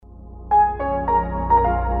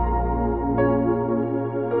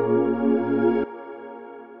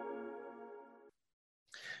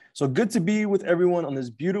So good to be with everyone on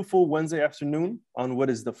this beautiful Wednesday afternoon on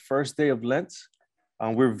what is the first day of Lent.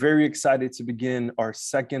 We're very excited to begin our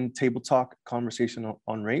second table talk conversation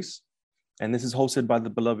on race. And this is hosted by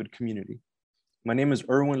the Beloved Community. My name is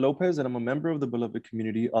Erwin Lopez, and I'm a member of the Beloved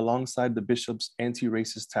Community alongside the Bishop's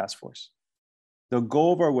Anti-Racist Task Force. The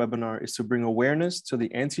goal of our webinar is to bring awareness to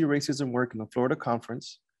the anti-racism work in the Florida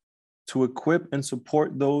Conference, to equip and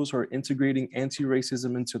support those who are integrating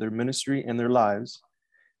anti-racism into their ministry and their lives.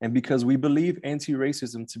 And because we believe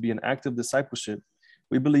anti-racism to be an act of discipleship,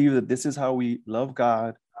 we believe that this is how we love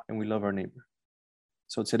God and we love our neighbor.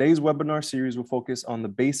 So today's webinar series will focus on the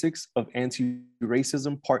basics of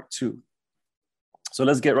anti-racism part 2. So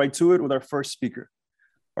let's get right to it with our first speaker.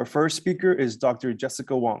 Our first speaker is Dr.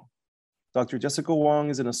 Jessica Wong. Dr. Jessica Wong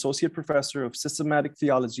is an associate professor of systematic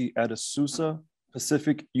theology at Azusa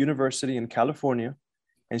Pacific University in California,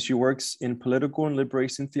 and she works in political and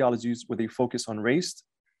liberation theologies with a focus on race,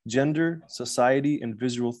 gender, society, and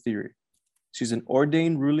visual theory. She's an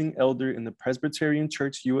ordained ruling elder in the Presbyterian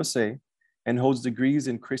Church USA and holds degrees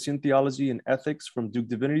in Christian theology and ethics from Duke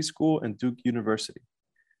Divinity School and Duke University.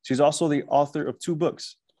 She's also the author of 2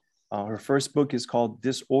 books. Her first book is called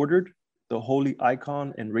Disordered, The Holy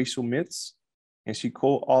Icon and Racial Myths, and she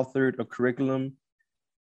co-authored a curriculum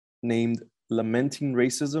named Lamenting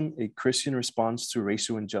Racism, a Christian Response to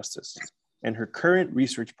Racial Injustice. And her current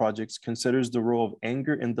research project considers the role of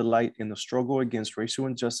anger and delight in the struggle against racial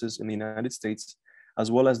injustice in the United States, as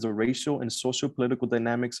well as the racial and social political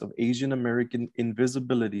dynamics of Asian American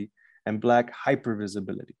invisibility and Black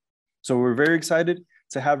hypervisibility. So we're very excited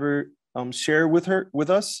to have her share with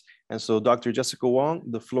us. And so Dr. Jessica Wong,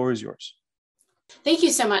 the floor is yours. Thank you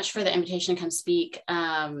so much for the invitation to come speak.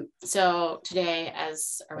 So today,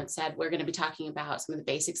 as Erwin said, we're going to be talking about some of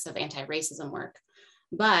the basics of anti-racism work.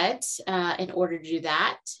 But in order to do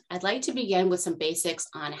that, I'd like to begin with some basics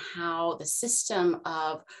on how the system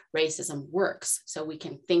of racism works, so we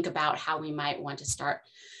can think about how we might want to start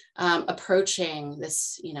approaching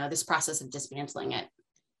this, this process of dismantling it.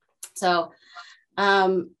 So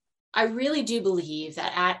I really do believe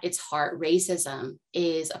that at its heart, racism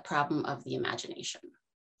is a problem of the imagination.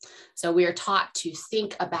 So we are taught to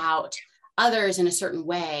think about others in a certain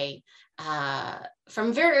way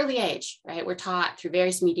from a very early age, right? We're taught through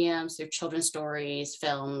various mediums, through children's stories,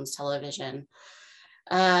 films, television,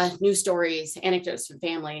 news stories, anecdotes from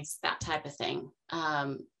families, that type of thing.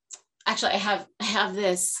 Actually, I have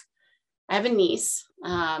a niece.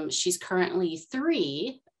 She's currently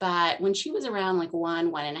 3, but when she was around like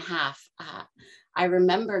 1.5, I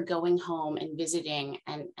remember going home and visiting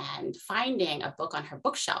and finding a book on her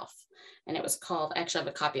bookshelf. And it was called, I actually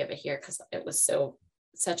have a copy of it here because it was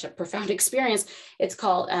such a profound experience. It's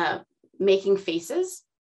called Making Faces.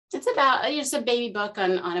 It's about just a baby book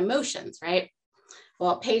on emotions, right?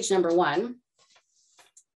 Well, page number 1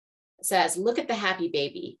 says, look at the happy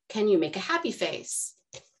baby. Can you make a happy face?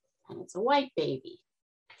 And it's a white baby,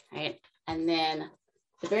 right? And then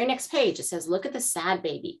the very next page, it says, look at the sad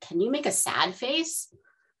baby. Can you make a sad face?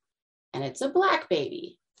 And it's a Black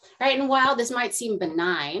baby. Right. And while this might seem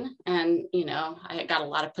benign, and, I got a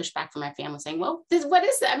lot of pushback from my family saying, well, what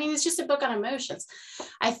is that? I mean, it's just a book on emotions.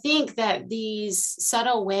 I think that these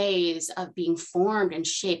subtle ways of being formed and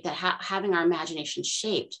shaped, that having our imagination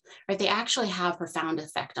shaped, right, they actually have profound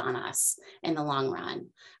effect on us in the long run.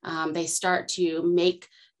 They start to make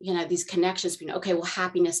these connections between, okay, well,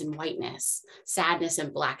 happiness and whiteness, sadness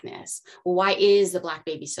and Blackness. Well, why is the Black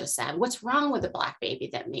baby so sad? What's wrong with the Black baby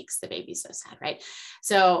that makes the baby so sad, right?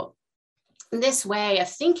 So this way of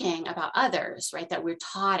thinking about others, right, that we're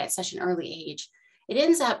taught at such an early age, it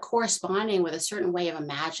ends up corresponding with a certain way of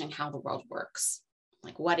imagining how the world works.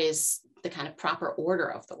 Like, what is the kind of proper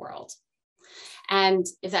order of the world? And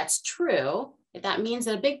if that's true, if that means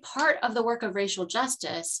that a big part of the work of racial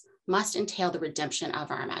justice must entail the redemption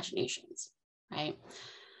of our imaginations, right?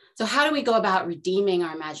 So how do we go about redeeming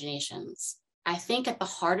our imaginations? I think at the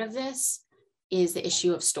heart of this is the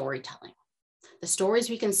issue of storytelling, the stories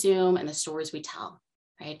we consume and the stories we tell,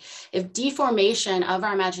 right? If deformation of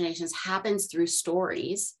our imaginations happens through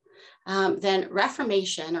stories, then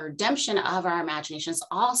reformation or redemption of our imaginations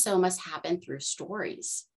also must happen through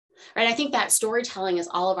stories, right? I think that storytelling is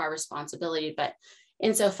all of our responsibility, but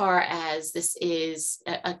insofar as this is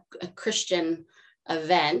a Christian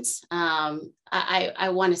event, I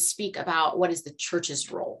want to speak about what is the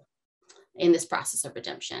church's role in this process of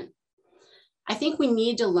redemption. I think we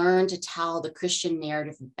need to learn to tell the Christian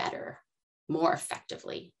narrative better, more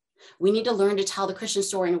effectively. We need to learn to tell the Christian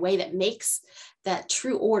story in a way that makes that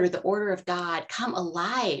true order, the order of God, come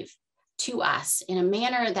alive to us in a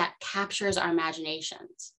manner that captures our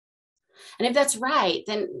imaginations. And if that's right,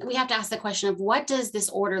 then we have to ask the question of what does this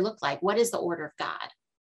order look like? What is the order of God?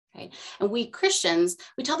 Right? And we Christians,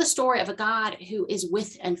 we tell the story of a God who is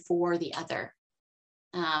with and for the other.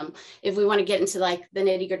 If we want to get into like the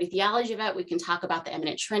nitty-gritty theology of it, we can talk about the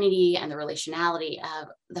immanent Trinity and the relationality of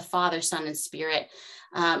the Father, Son, and Spirit,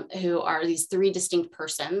 who are these three distinct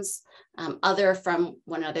persons, other from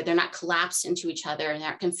one another. They're not collapsed into each other and they're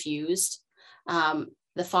not confused.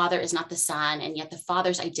 The Father is not the Son, and yet the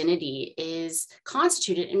Father's identity is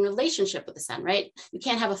constituted in relationship with the Son, right? You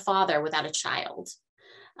can't have a father without a child.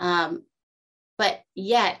 But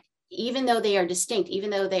yet, even though they are distinct, even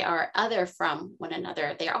though they are other from one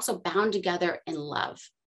another, they are also bound together in love,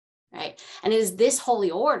 right? And it is this holy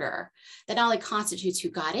order that not only constitutes who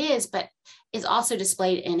God is, but is also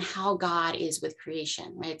displayed in how God is with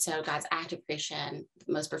creation, right? So God's act of creation,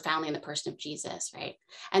 most profoundly in the person of Jesus, right?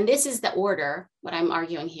 And this is the order, what I'm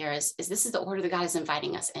arguing here is this is the order that God is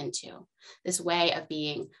inviting us into, this way of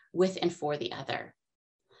being with and for the other.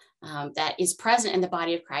 That is present in the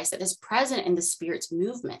body of Christ, that is present in the Spirit's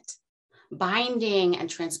movement, binding and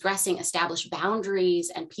transgressing established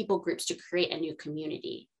boundaries and people groups to create a new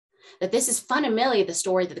community. That this is fundamentally the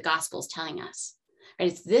story that the gospel is telling us.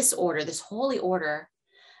 Right? It's this order, this holy order,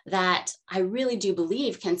 that I really do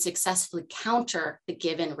believe can successfully counter the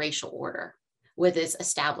given racial order with its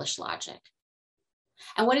established logic.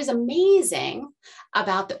 And what is amazing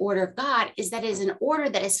about the order of God is that it is an order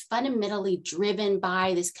that is fundamentally driven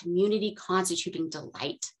by this community constituting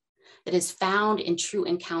delight that is found in true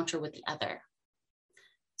encounter with the other.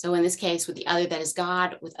 So in this case, with the other that is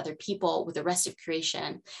God, with other people, with the rest of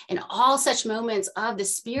creation, in all such moments of the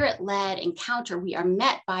Spirit-led encounter, we are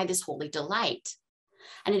met by this holy delight.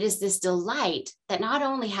 And it is this delight that not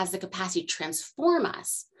only has the capacity to transform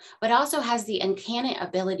us, but also has the uncanny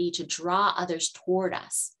ability to draw others toward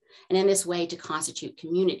us, and in this way to constitute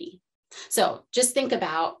community. So just think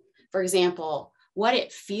about, for example, what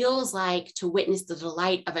it feels like to witness the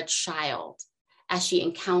delight of a child as she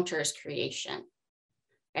encounters creation,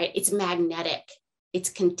 right? It's magnetic, it's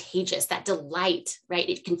contagious, that delight, right?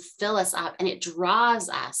 It can fill us up and it draws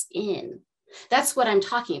us in. That's what I'm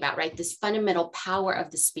talking about, right? This fundamental power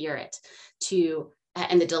of the Spirit to,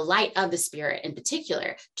 and the delight of the Spirit in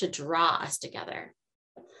particular, to draw us together.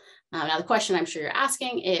 Now, the question I'm sure you're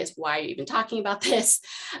asking is, why are you even talking about this?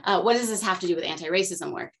 What does this have to do with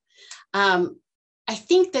anti-racism work? I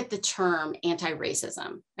think that the term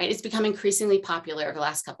anti-racism, right, it's become increasingly popular over the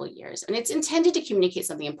last couple of years, and it's intended to communicate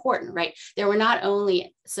something important, right? That we're not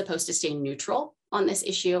only supposed to stay neutral on this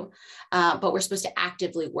issue, but we're supposed to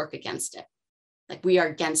actively work against it. Like we are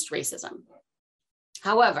against racism.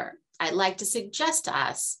 However, I'd like to suggest to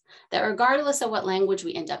us that regardless of what language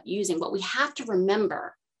we end up using, what we have to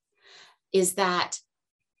remember is that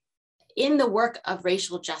in the work of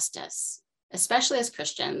racial justice, especially as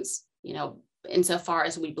Christians, you know, insofar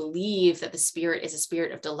as we believe that the Spirit is a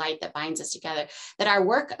spirit of delight that binds us together, that our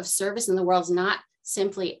work of service in the world is not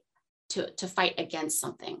simply to fight against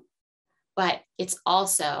something, but it's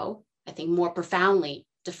also, I think, more profoundly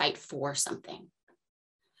to fight for something.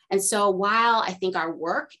 And so while I think our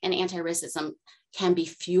work in anti-racism can be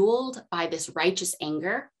fueled by this righteous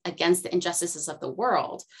anger against the injustices of the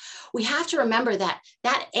world, we have to remember that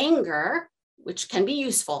that anger, which can be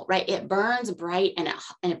useful, right? It burns bright and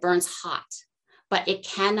it burns hot, but it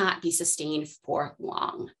cannot be sustained for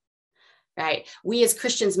long, right? We as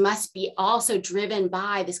Christians must be also driven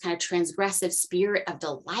by this kind of transgressive spirit of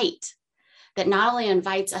delight that not only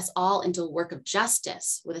invites us all into a work of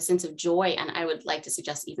justice with a sense of joy, and I would like to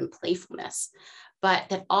suggest even playfulness, but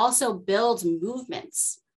that also builds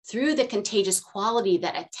movements through the contagious quality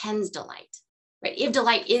that attends delight, right? If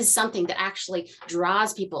delight is something that actually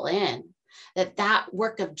draws people in, that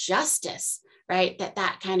work of justice, right?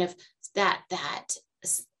 That kind of, that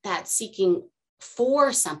seeking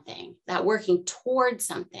for something, that working towards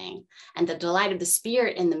something, and the delight of the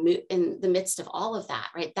Spirit in the midst of all of that,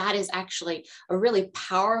 right? That is actually a really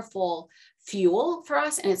powerful fuel for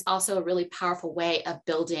us. And it's also a really powerful way of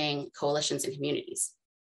building coalitions and communities,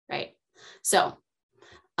 right? So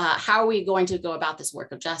how are we going to go about this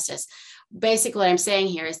work of justice? Basically, what I'm saying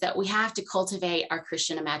here is that we have to cultivate our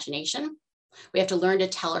Christian imagination. We have to learn to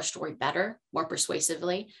tell our story better, more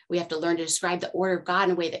persuasively. We have to learn to describe the order of God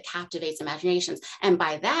in a way that captivates imaginations. And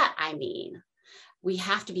by that, I mean, we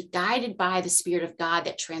have to be guided by the Spirit of God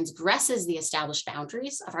that transgresses the established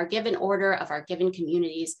boundaries of our given order, of our given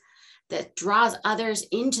communities, that draws others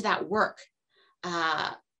into that work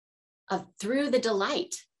through the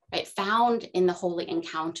delight, right, found in the holy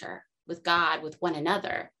encounter with God, with one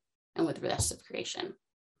another, and with the rest of creation,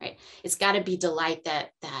 right? It's got to be delight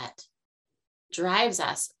that drives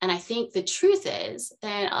us. And I think the truth is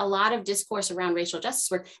that a lot of discourse around racial justice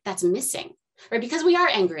work that's missing, right? Because we are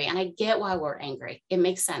angry, and I get why we're angry. It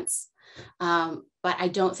makes sense. But I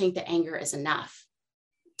don't think that anger is enough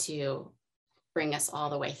to bring us all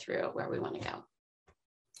the way through where we want to go.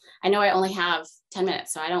 I know I only have 10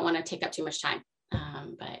 minutes, so I don't want to take up too much time.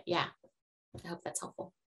 But yeah, I hope that's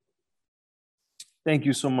helpful. Thank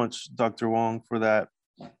you so much, Dr. Wong, for that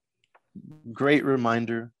great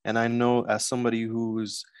reminder. And I know as somebody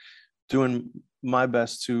who's doing my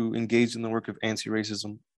best to engage in the work of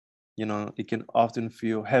anti-racism, you know, it can often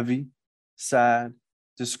feel heavy, sad,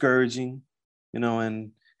 discouraging, you know,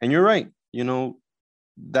 and you're right, you know,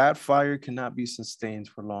 that fire cannot be sustained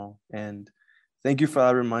for long. And thank you for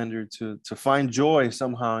that reminder to find joy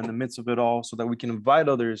somehow in the midst of it all, so that we can invite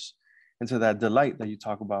others into that delight that you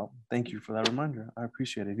talk about. Thank you for that reminder. I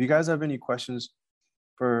appreciate it. If you guys have any questions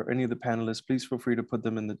for any of the panelists, please feel free to put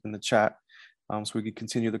them in the chat, so we can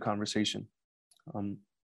continue the conversation.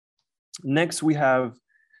 Next, we have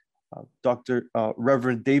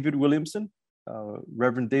Reverend David Williamson.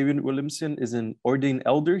 Reverend David Williamson is an ordained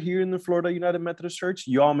elder here in the Florida United Methodist Church.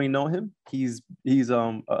 You all may know him. He's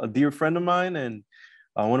a dear friend of mine, and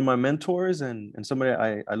one of my mentors, and somebody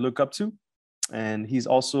I look up to. And he's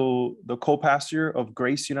also the co-pastor of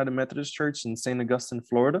Grace United Methodist Church in St. Augustine,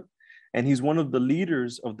 Florida. And he's one of the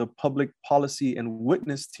leaders of the public policy and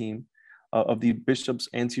witness team of the Bishop's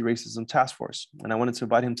Anti-Racism Task Force. And I wanted to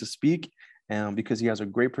invite him to speak because he has a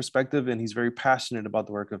great perspective, and he's very passionate about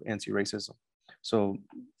the work of anti-racism. So,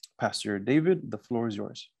 Pastor David, the floor is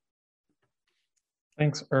yours.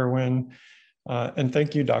 Thanks, Erwin. And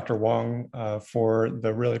thank you, Dr. Wong, for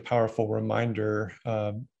the really powerful reminder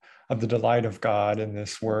of the delight of God in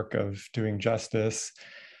this work of doing justice.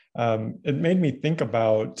 It made me think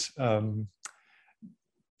about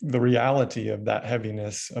the reality of that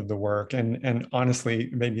heaviness of the work. And honestly,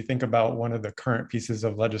 it made me think about one of the current pieces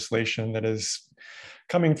of legislation that is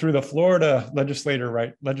coming through the Florida legislature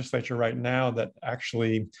right now that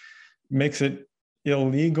actually makes it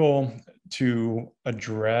illegal to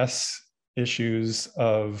address issues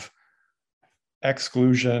of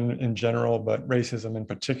exclusion in general, but racism in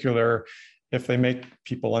particular, if they make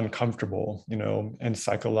people uncomfortable, you know, and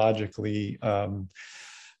psychologically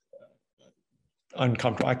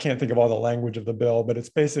uncomfortable. I can't think of all the language of the bill, but it's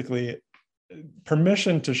basically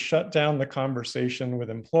permission to shut down the conversation with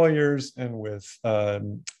employers and with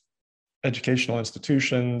educational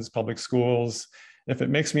institutions, public schools, if it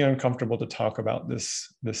makes me uncomfortable to talk about this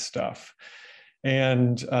stuff.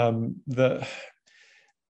 And the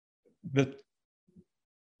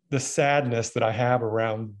sadness that I have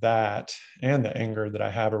around that, and the anger that I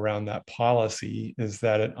have around that policy, is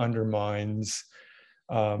that it undermines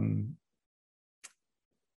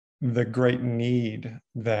the great need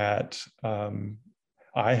that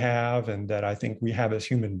I have, and that I think we have as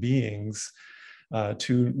human beings,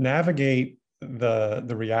 to navigate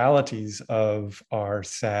the realities of our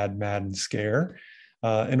sad, mad, and scare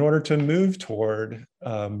in order to move toward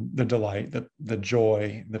the delight, the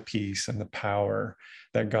joy, the peace, and the power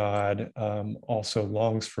that God also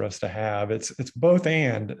longs for us to have. It's both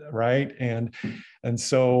and, right? And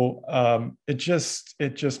so it's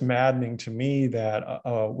just maddening to me that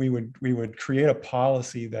we would create a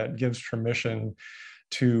policy that gives permission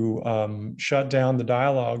to shut down the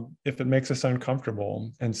dialogue if it makes us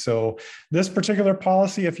uncomfortable. And so this particular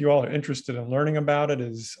policy, if you all are interested in learning about it,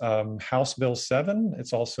 is House Bill 7.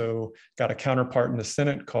 It's also got a counterpart in the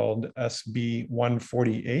Senate called SB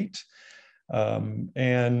 148.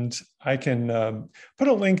 And I can put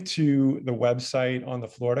a link to the website on the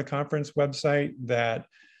Florida Conference website that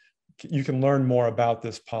you can learn more about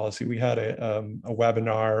this policy. We had a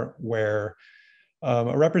webinar where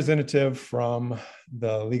a representative from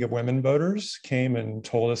the League of Women Voters came and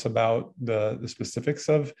told us about the specifics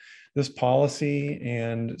of this policy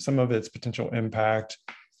and some of its potential impact.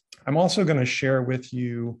 I'm also going to share with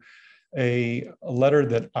you a letter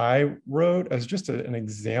that I wrote as just an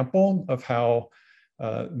example of how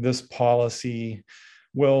this policy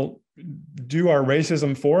will do our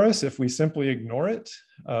racism for us if we simply ignore it.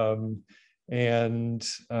 And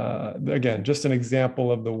again, just an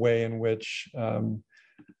example of the way in which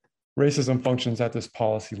racism functions at this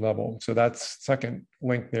policy level. So that's second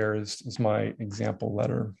link there is my example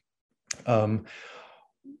letter.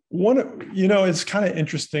 It's kind of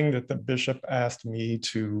interesting that the bishop asked me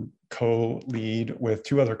to co-lead with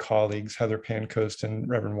two other colleagues, Heather Pancoast and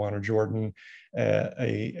Reverend Warner Jordan,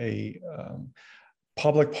 a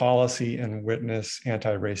public policy and witness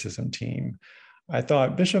anti-racism team. I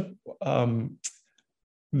thought, Bishop,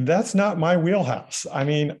 that's not my wheelhouse. I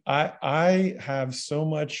mean, I have so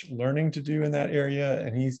much learning to do in that area.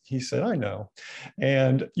 And he said, I know.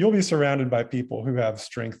 And you'll be surrounded by people who have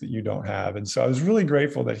strength that you don't have. And so I was really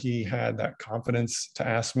grateful that he had that confidence to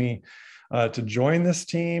ask me to join this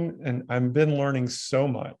team. And I've been learning so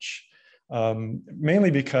much,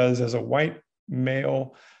 mainly because as a white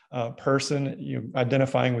male person,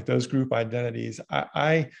 identifying with those group identities,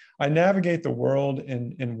 I navigate the world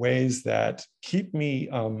in ways that keep me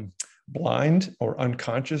blind or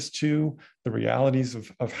unconscious to the realities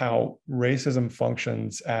of how racism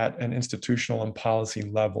functions at an institutional and policy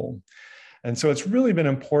level. And so it's really been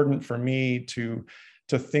important for me to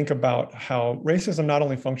think about how racism not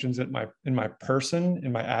only functions in my person,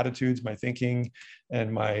 in my attitudes, my thinking,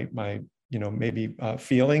 and my maybe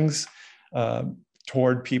feelings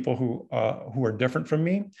toward people who are different from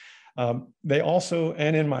me. They also,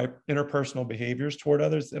 and in my interpersonal behaviors toward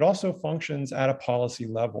others, it also functions at a policy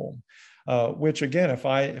level, which again, if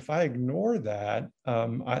I ignore that,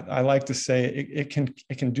 I like to say it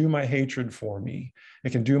can do my hatred for me.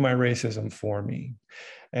 It can do my racism for me.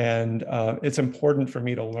 And it's important for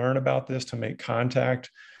me to learn about this, to make contact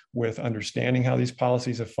with understanding how these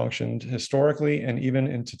policies have functioned historically and even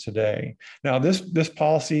into today. Now, this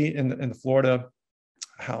policy in the Florida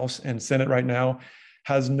House and Senate right now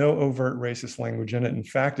has no overt racist language in it. In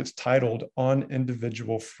fact, it's titled On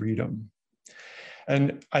Individual Freedom.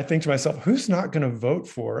 And I think to myself, who's not going to vote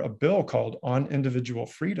for a bill called On Individual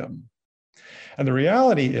Freedom? And the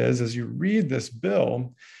reality is, as you read this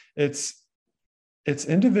bill, it's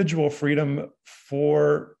individual freedom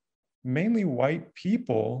for mainly white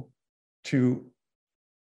people to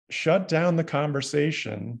shut down the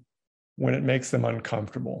conversation when it makes them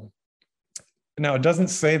uncomfortable. Now, it doesn't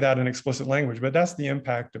say that in explicit language, but that's the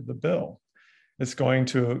impact of the bill. It's going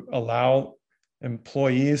to allow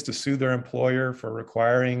employees to sue their employer for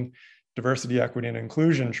requiring diversity, equity, and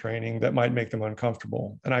inclusion training that might make them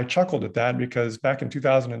uncomfortable. And I chuckled at that because back in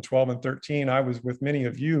 2012 and 13, I was with many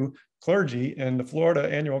of you clergy in the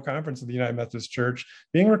Florida Annual Conference of the United Methodist Church,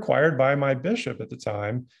 being required by my bishop at the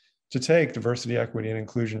time to take diversity, equity, and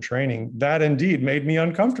inclusion training. That indeed made me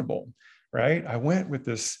uncomfortable, right? I went with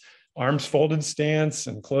this arms folded stance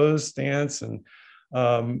and closed stance and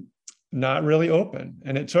not really open.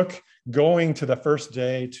 And it took going to the first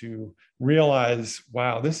day to realize,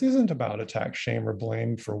 wow, this isn't about attack, shame, or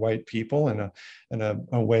blame for white people and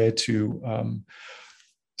a way to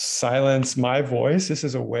silence my voice. This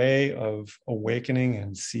is a way of awakening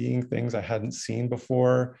and seeing things I hadn't seen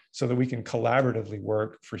before so that we can collaboratively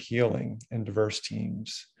work for healing in diverse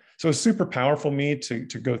teams. So it's super powerful for me to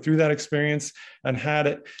go through that experience. And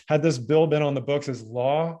had this bill been on the books as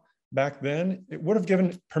law back then, it would have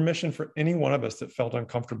given permission for any one of us that felt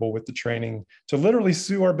uncomfortable with the training to literally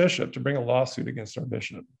sue our bishop, to bring a lawsuit against our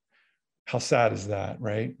bishop. How sad is that,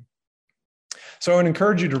 right? So I would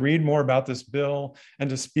encourage you to read more about this bill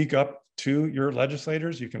and to speak up to your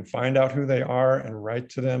legislators. You can find out who they are and write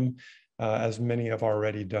to them, as many have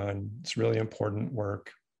already done. It's really important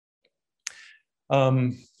work.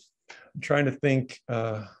 I'm trying to think,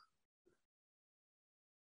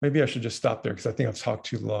 maybe I should just stop there because I think I've talked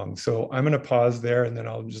too long. So I'm going to pause there and then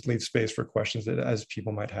I'll just leave space for questions as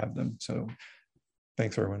people might have them. So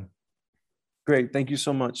thanks, everyone. Great. Thank you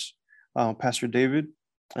so much, Pastor David.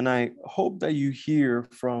 And I hope that you hear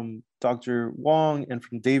from Dr. Wong and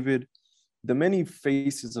from David the many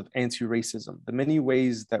faces of anti-racism, the many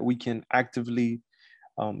ways that we can actively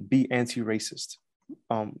be anti-racist.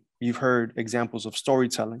 You've heard examples of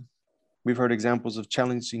storytelling. We've heard examples of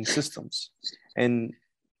challenging systems. And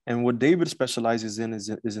what David specializes in is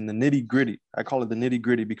in the nitty gritty. I call it the nitty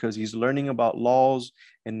gritty because he's learning about laws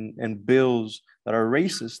and bills that are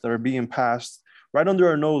racist, that are being passed right under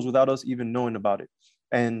our nose without us even knowing about it.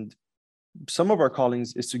 And some of our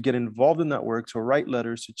callings is to get involved in that work, to write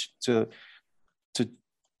letters, to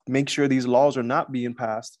make sure these laws are not being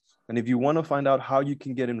passed. And if you want to find out how you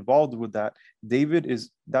can get involved with that,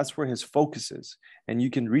 that's where his focus is. And you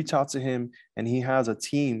can reach out to him, and he has a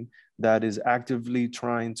team that is actively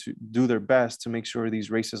trying to do their best to make sure these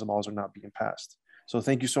racism laws are not being passed. So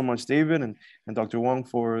thank you so much, David and Dr. Wong,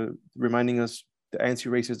 for reminding us the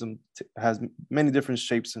anti-racism has many different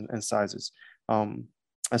shapes and sizes.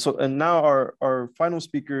 And now our final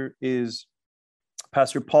speaker is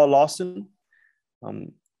Pastor Paul Lawson.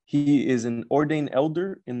 He is an ordained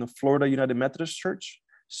elder in the Florida United Methodist Church,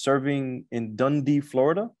 serving in Dundee,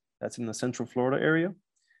 Florida. That's in the Central Florida area.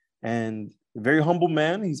 And a very humble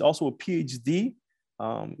man. He's also a PhD,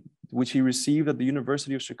 which he received at the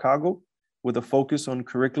University of Chicago. with a focus on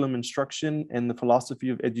curriculum instruction and the philosophy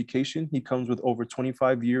of education. He comes with over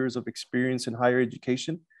 25 years of experience in higher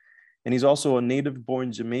education. And he's also a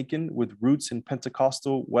native-born Jamaican with roots in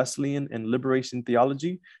Pentecostal, Wesleyan, and Liberation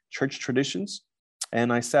Theology, church traditions.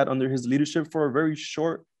 And I sat under his leadership for a very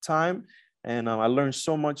short time, and I learned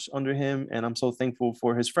so much under him, and I'm so thankful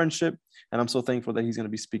for his friendship, and I'm so thankful that he's going to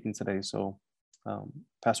be speaking today. So,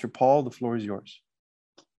 Pastor Paul, the floor is yours.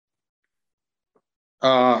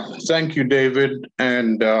 Thank you, David,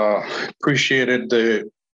 and appreciated the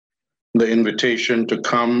invitation to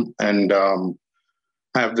come and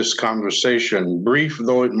have this conversation, brief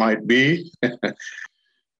though it might be.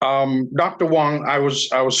 Dr. Wong, I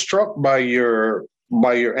was struck by your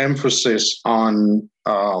emphasis on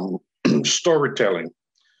storytelling,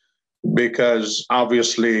 because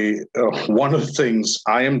obviously one of the things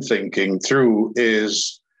I am thinking through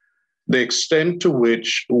is the extent to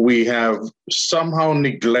which we have somehow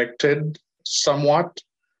neglected somewhat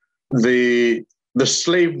the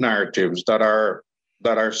slave narratives that are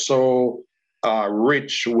so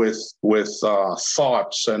rich with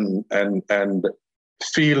thoughts and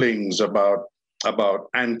feelings about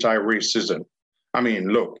anti-racism. I mean,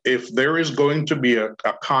 look, if there is going to be a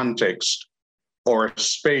context or a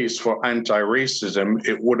space for anti-racism,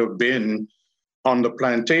 it would have been on the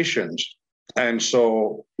plantations. And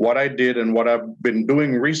so what I did and what I've been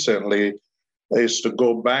doing recently is to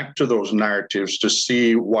go back to those narratives to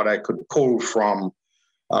see what I could pull from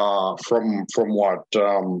what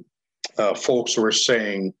folks were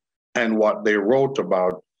saying and what they wrote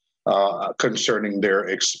about concerning their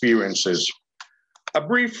experiences. A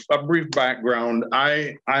brief background.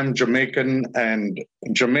 I'm Jamaican, and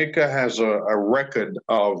Jamaica has a record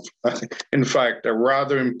of, in fact, a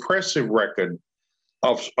rather impressive record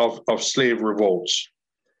of slave revolts.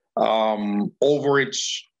 Over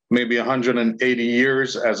its maybe 180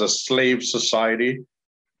 years as a slave society,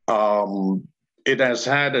 it has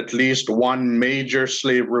had at least one major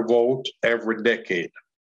slave revolt every decade.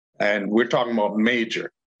 And we're talking about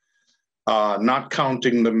major, not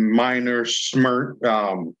counting the minor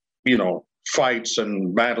fights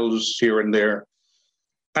and battles here and there.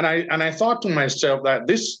 And I thought to myself that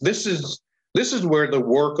this is where the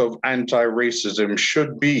work of anti-racism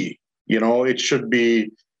should be. It should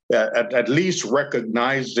be at least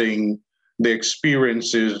recognizing the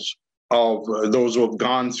experiences of those who have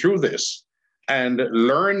gone through this and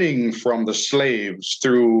learning from the slaves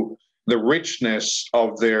through the richness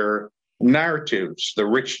of their narratives, the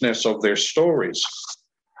richness of their stories.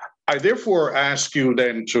 I therefore ask you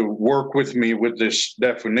then to work with me with this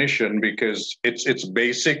definition, because it's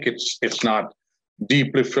basic, it's not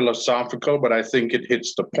deeply philosophical, but I think it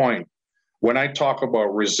hits the point. When I talk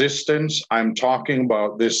about resistance, I'm talking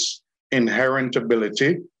about this inherent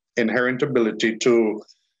ability to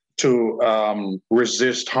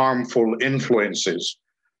resist harmful influences.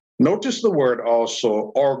 Notice the word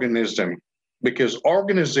also organism, because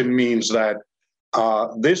organism means that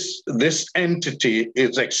this entity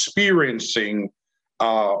is experiencing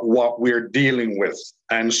what we're dealing with.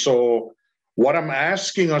 And so what I'm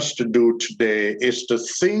asking us to do today is to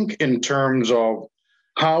think in terms of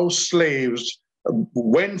how slaves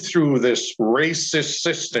went through this racist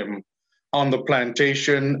system on the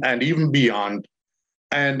plantation and even beyond.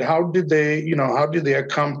 And how did they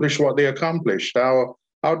accomplish what they accomplished?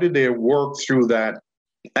 How did they work through that?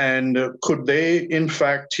 And could they, in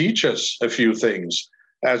fact, teach us a few things?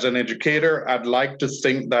 As an educator, I'd like to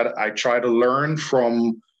think that I try to learn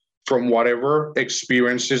from whatever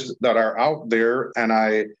experiences that are out there. And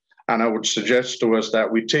I would suggest to us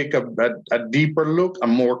that we take a deeper look, a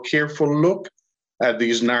more careful look at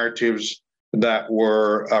these narratives that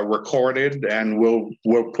were recorded, and we'll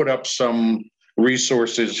put up some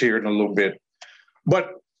resources here in a little bit.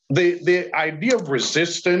 But the idea of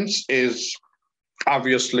resistance is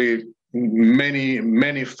obviously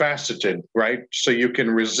many faceted, right? So you can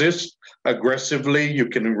resist aggressively, you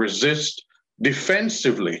can resist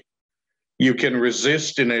defensively, you can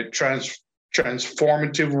resist in a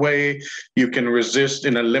transformative way, you can resist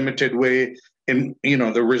in a limited way. And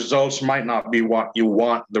the results might not be what you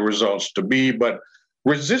want the results to be, but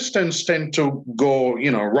resistance tend to go,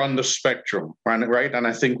 run the spectrum, right? And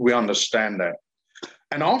I think we understand that.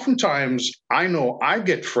 And oftentimes, I know I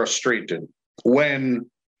get frustrated when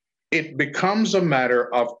it becomes a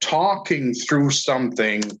matter of talking through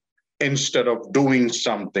something instead of doing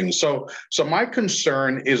something. So my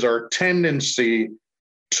concern is our tendency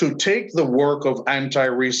to take the work of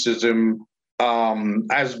anti-racism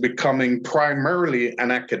as becoming primarily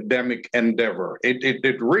an academic endeavor.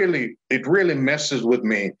 It really messes with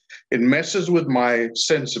me. It messes with my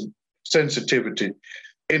sensitivity.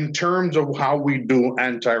 in terms of how we do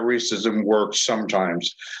anti-racism work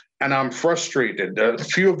sometimes. And I'm frustrated. A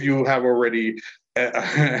few of you have already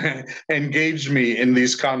engaged me in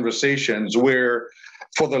these conversations where,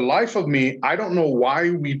 for the life of me, I don't know why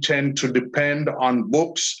we tend to depend on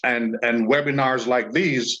books and webinars like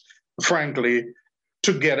these, frankly,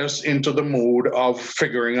 to get us into the mood of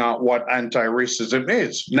figuring out what anti-racism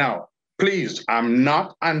is. Now, please, I'm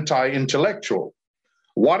not anti-intellectual.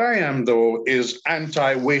 What I am, though, is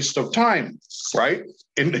anti-waste of time, right?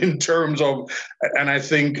 In terms of, and I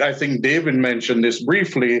think David mentioned this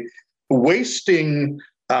briefly, wasting,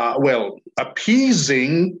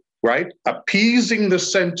 appeasing, right? Appeasing the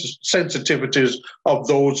sensitivities of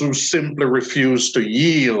those who simply refuse to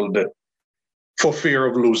yield for fear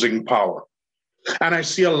of losing power. And I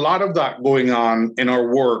see a lot of that going on in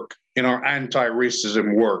our work, in our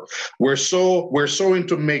anti-racism work. We're so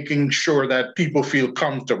into making sure that people feel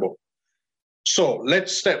comfortable. So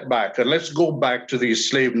let's step back and let's go back to these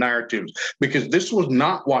slave narratives, because this was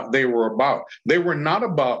not what they were about. They were not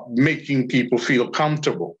about making people feel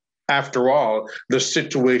comfortable. After all, the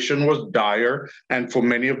situation was dire, and for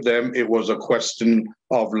many of them, it was a question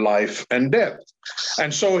of life and death.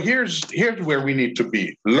 And so here's where we need to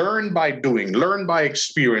be. Learn by doing, learn by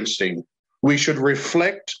experiencing. We should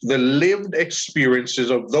reflect the lived experiences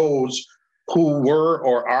of those who were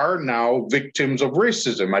or are now victims of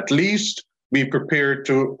racism. At least be prepared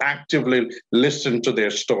to actively listen to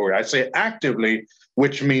their story. I say actively,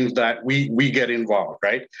 which means that we get involved,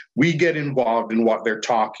 right? We get involved in what they're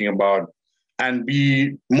talking about and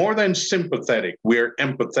be more than sympathetic. We're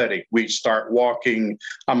empathetic. We start walking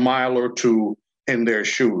a mile or two in their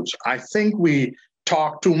shoes. I think we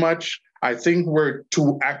talk too much. I think we're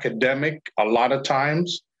too academic a lot of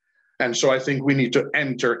times. And so I think we need to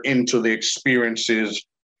enter into the experiences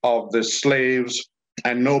of the slaves,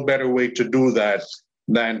 and no better way to do that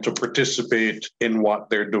than to participate in what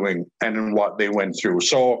they're doing and in what they went through.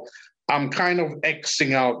 So I'm kind of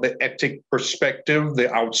Xing out the ethic perspective,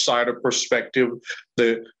 the outsider perspective,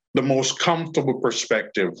 the most comfortable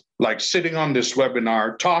perspective. Like sitting on this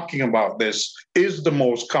webinar talking about this is the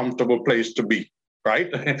most comfortable place to be, right?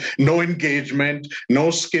 No engagement, no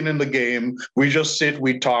skin in the game. We just sit,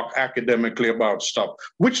 we talk academically about stuff,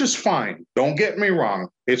 which is fine. Don't get me wrong,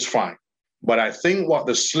 it's fine. But I think what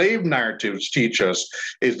the slave narratives teach us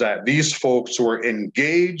is that these folks were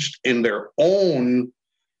engaged in their own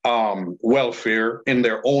welfare, in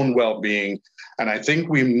their own well-being. And I think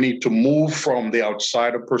we need to move from the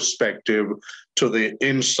outsider perspective to the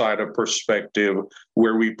insider perspective,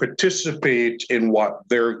 where we participate in what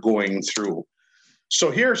they're going through. So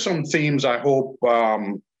here are some themes I hope,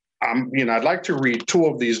 I'd like to read two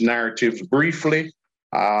of these narratives briefly.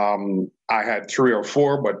 I had 3 or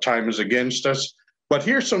 4, but time is against us. But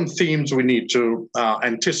here's some themes we need to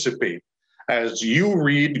anticipate. As you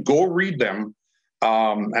read, go read them.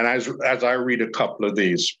 And as I read a couple of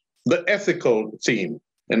these, the ethical theme.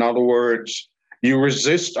 In other words, you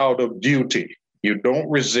resist out of duty. You don't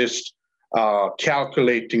resist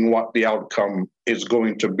calculating what the outcome is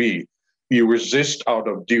going to be. You resist out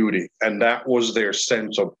of duty. And that was their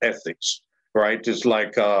sense of ethics, right? It's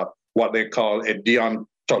like what they call a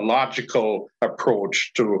deontological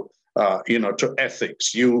approach to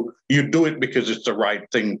ethics. You do it because it's the right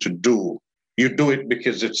thing to do. You do it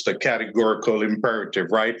because it's the categorical imperative,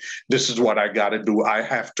 right? This is what I got to do. I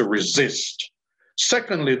have to resist.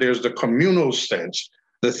 Secondly, there's the communal sense.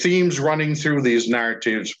 The themes running through these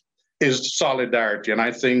narratives is solidarity. And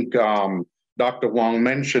I think Dr. Wong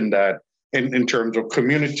mentioned that in terms of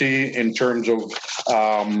community, in terms of,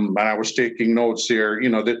 and I was taking notes here,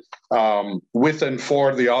 that with and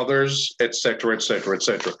for the others, et cetera, et cetera, et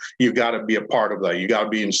cetera. You got to be a part of that. You got to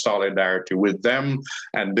be in solidarity with them,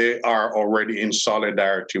 and they are already in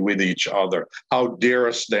solidarity with each other. How dare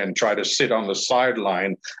us then try to sit on the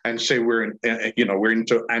sideline and say we're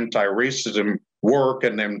into anti-racism work,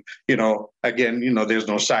 and then, again, there's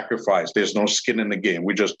no sacrifice, there's no skin in the game.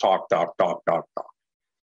 We just talk.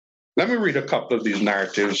 Let me read a couple of these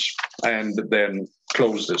narratives and then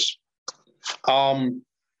close this.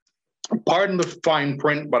 Pardon the fine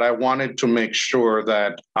print, but I wanted to make sure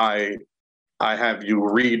that I have you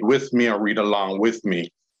read with me or read along with me.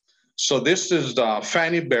 So this is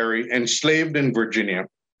Fanny Berry, enslaved in Virginia.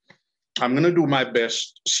 I'm going to do my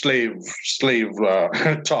best slave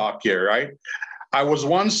talk here, right? I was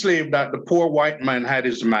one slave that the poor white man had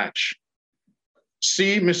his match.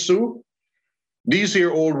 See, Miss Sue? These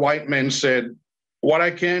here old white men said, what I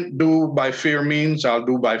can't do by fair means, I'll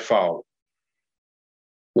do by foul.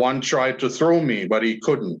 One tried to throw me, but he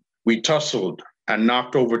couldn't. We tussled and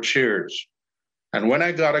knocked over chairs. And when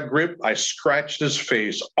I got a grip, I scratched his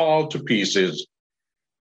face all to pieces.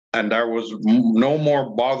 And there was no more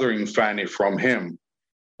bothering Fanny from him.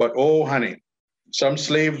 But oh, honey, some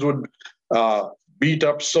slaves would beat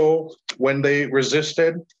up so when they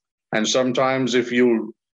resisted. And sometimes if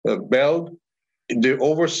you belled, the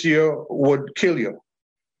overseer would kill you.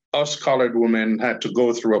 Us colored women had to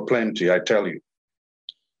go through a plenty, I tell you.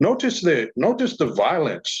 Notice the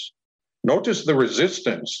violence. Notice the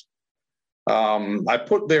resistance. I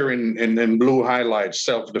put there in blue highlights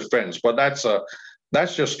self-defense, but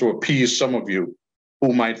that's just to appease some of you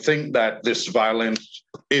who might think that this violence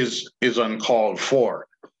is uncalled for.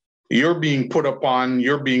 You're being put upon,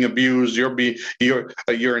 you're being abused,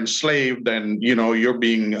 you're enslaved, and you're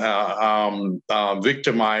being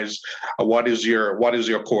victimized. What is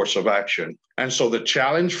your course of action? And so the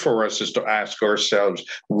challenge for us is to ask ourselves,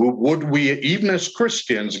 would we, even as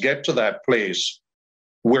Christians, get to that place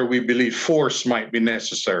where we believe force might be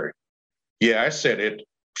necessary? Yeah, I said it.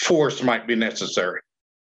 Force might be necessary.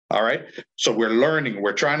 All right. So we're learning,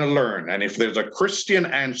 we're trying to learn. And if there's a Christian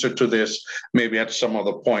answer to this, maybe at some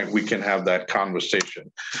other point we can have that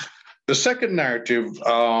conversation. The second narrative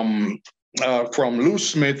from Lou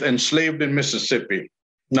Smith, Enslaved in Mississippi.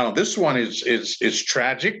 Now, this one is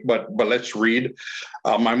tragic, but let's read.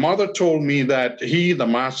 My mother told me that he, the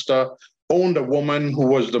master, owned a woman who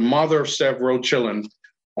was the mother of several children.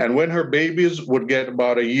 And when her babies would get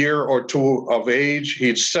about a year or two of age,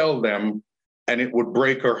 he'd sell them, and it would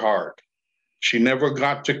break her heart. She never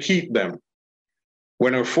got to keep them.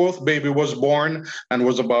 When her fourth baby was born and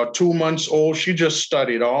was about 2 months old, she just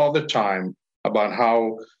studied all the time about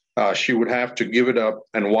how she would have to give it up.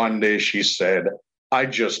 And one day she said, I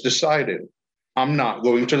just decided I'm not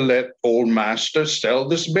going to let old master sell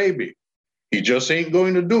this baby. He just ain't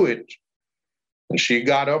going to do it. And she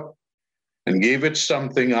got up and gave it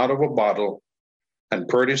something out of a bottle, and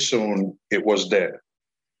pretty soon it was dead.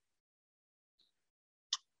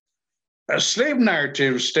 Slave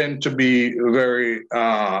narratives tend to be very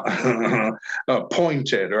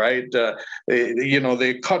pointed, right?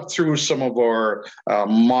 They cut through some of our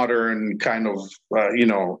modern kind of,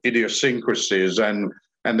 idiosyncrasies, and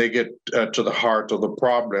they get to the heart of the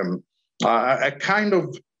problem. A kind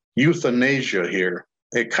of euthanasia here,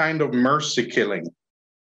 a kind of mercy killing,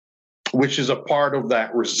 which is a part of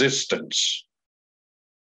that resistance,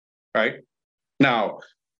 right? Now,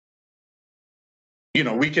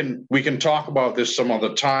 we can talk about this some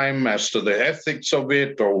other time as to the ethics of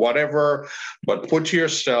it or whatever, but put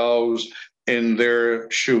yourselves in their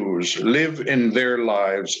shoes, live in their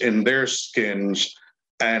lives, in their skins,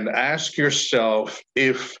 and ask yourself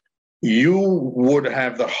if you would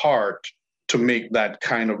have the heart to make that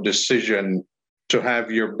kind of decision to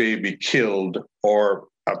have your baby killed or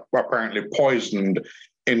apparently poisoned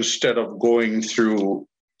instead of going through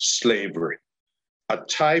slavery. A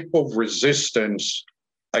type of resistance,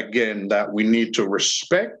 again, that we need to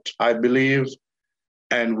respect, I believe,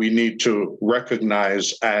 and we need to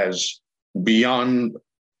recognize as beyond,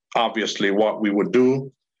 obviously, what we would do.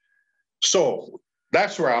 So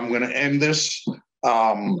that's where I'm going to end this.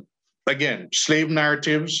 Again, slave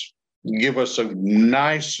narratives give us a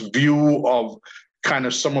nice view of kind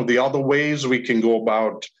of some of the other ways we can go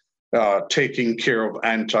about taking care of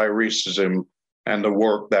anti-racism and the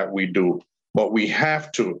work that we do. But we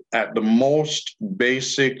have to, at the most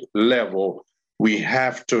basic level, we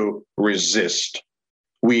have to resist.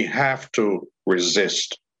 We have to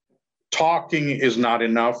resist. Talking is not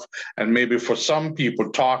enough. And maybe for some people,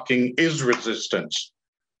 talking is resistance.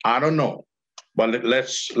 I don't know. But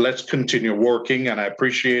let's continue working. And I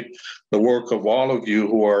appreciate the work of all of you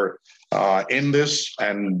who are in this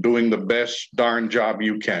and doing the best darn job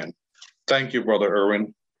you can. Thank you, Brother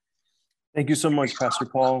Irwin. Thank you so much, Pastor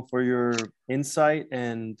Paul, for your insight.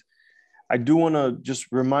 And I do want to just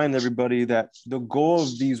remind everybody that the goal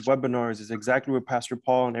of these webinars is exactly what Pastor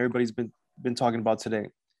Paul and everybody's been talking about today.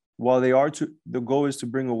 While the goal is to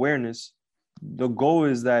bring awareness, the goal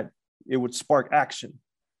is that it would spark action.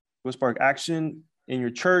 It would spark action in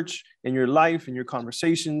your church, in your life, in your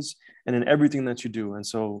conversations, and in everything that you do. And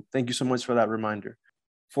so thank you so much for that reminder.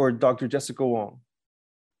 For Dr. Jessica Wong,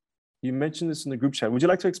 you mentioned this in the group chat. Would you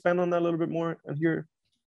like to expand on that a little bit more here?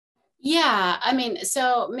 Yeah, I mean,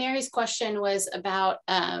 so Mary's question was about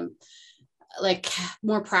like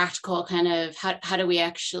more practical kind of how do we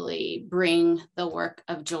actually bring the work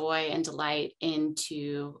of joy and delight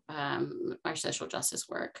into our social justice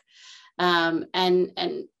work. And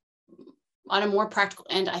on a more practical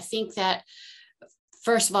end, I think that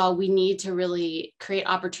first of all, we need to really create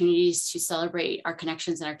opportunities to celebrate our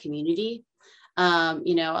connections in our community.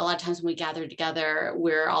 You know, a lot of times when we gather together,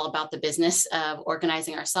 we're all about the business of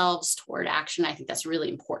organizing ourselves toward action. I think that's really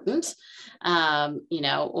important. You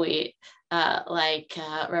know, we,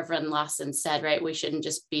 Reverend Lawson said, right, we shouldn't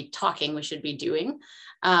just be talking, we should be doing.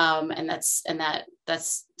 And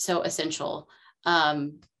that's so essential.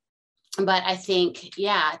 But I think,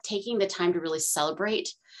 yeah, taking the time to really celebrate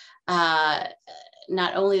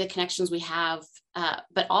not only the connections we have,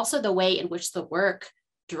 but also the way in which the work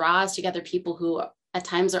draws together people who at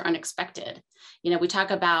times are unexpected. You know, we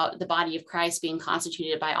talk about the body of Christ being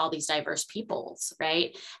constituted by all these diverse peoples,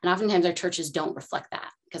 right? And oftentimes our churches don't reflect that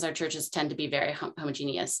because our churches tend to be very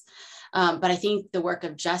homogeneous. But I think the work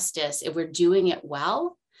of justice, if we're doing it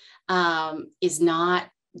well, does not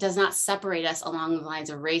separate us along the lines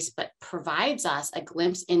of race, but provides us a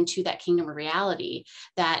glimpse into that kingdom of reality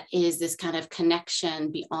that is this kind of connection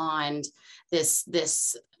beyond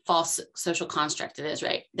this false social construct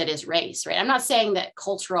that is race, right? I'm not saying that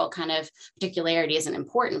cultural kind of particularity isn't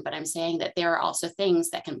important, but I'm saying that there are also things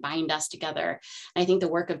that can bind us together. And I think the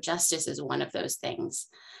work of justice is one of those things.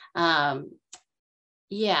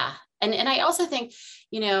 Yeah. And I also think,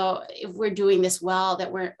 you know, if we're doing this well,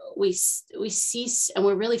 that we cease and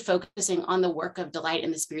we're really focusing on the work of delight in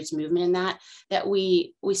the Spirit's movement in that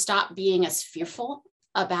we stop being as fearful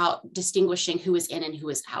about distinguishing who is in and who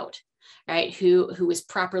is out, right? Who is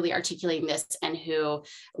properly articulating this and who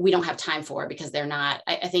we don't have time for because they're not.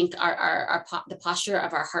 I think the posture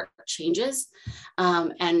of our heart changes,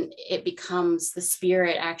 and it becomes the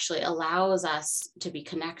Spirit actually allows us to be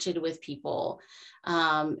connected with people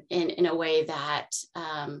in a way that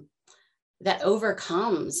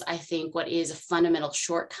overcomes, I think, what is a fundamental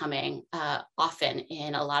shortcoming often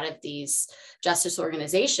in a lot of these justice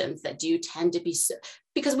organizations that do tend to be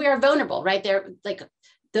because we are vulnerable, right? They're like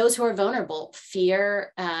those who are vulnerable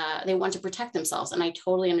fear, they want to protect themselves. And I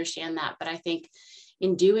totally understand that. But I think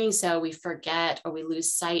in doing so, we forget or we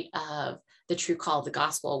lose sight of the true call of the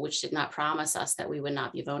gospel, which did not promise us that we would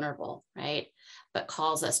not be vulnerable, right? But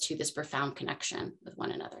calls us to this profound connection with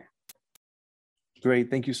one another. Great.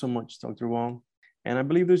 Thank you so much, Dr. Wong. And I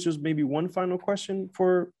believe there's just maybe one final question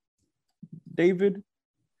for David.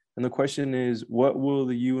 And the question is, what will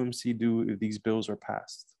the UMC do if these bills are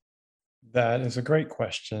passed? That is a great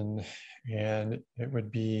question. And it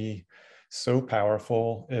would be so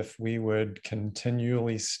powerful if we would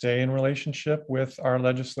continually stay in relationship with our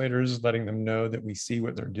legislators, letting them know that we see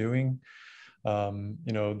what they're doing. You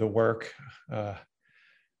know, the work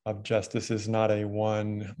of justice is not a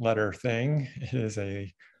one-letter thing. It is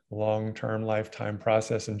a long-term, lifetime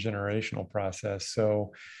process and generational process.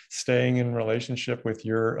 So staying in relationship with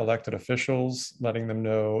your elected officials, letting them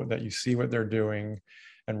know that you see what they're doing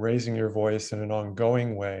and raising your voice in an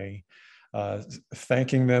ongoing way,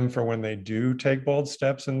 thanking them for when they do take bold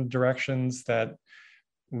steps in directions that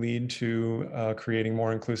lead to creating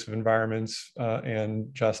more inclusive environments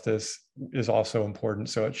and justice is also important.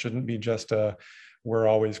 So it shouldn't be just we're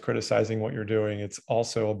always criticizing what you're doing. It's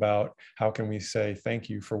also about how can we say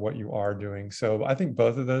thank you for what you are doing. So I think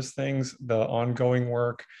both of those things, the ongoing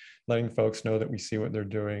work, letting folks know that we see what they're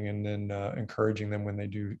doing, and then encouraging them when they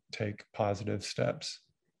do take positive steps.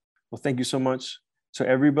 Well, thank you so much to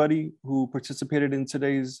everybody who participated in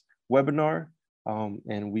today's webinar.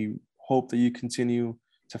 And we hope that you continue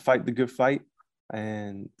to fight the good fight.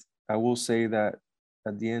 And I will say that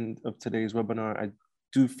at the end of today's webinar, I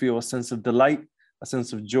do feel a sense of delight, a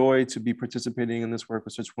sense of joy to be participating in this work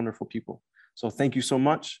with such wonderful people. So thank you so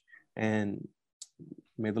much, and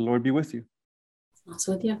may the Lord be with you.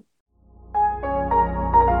 Also with you.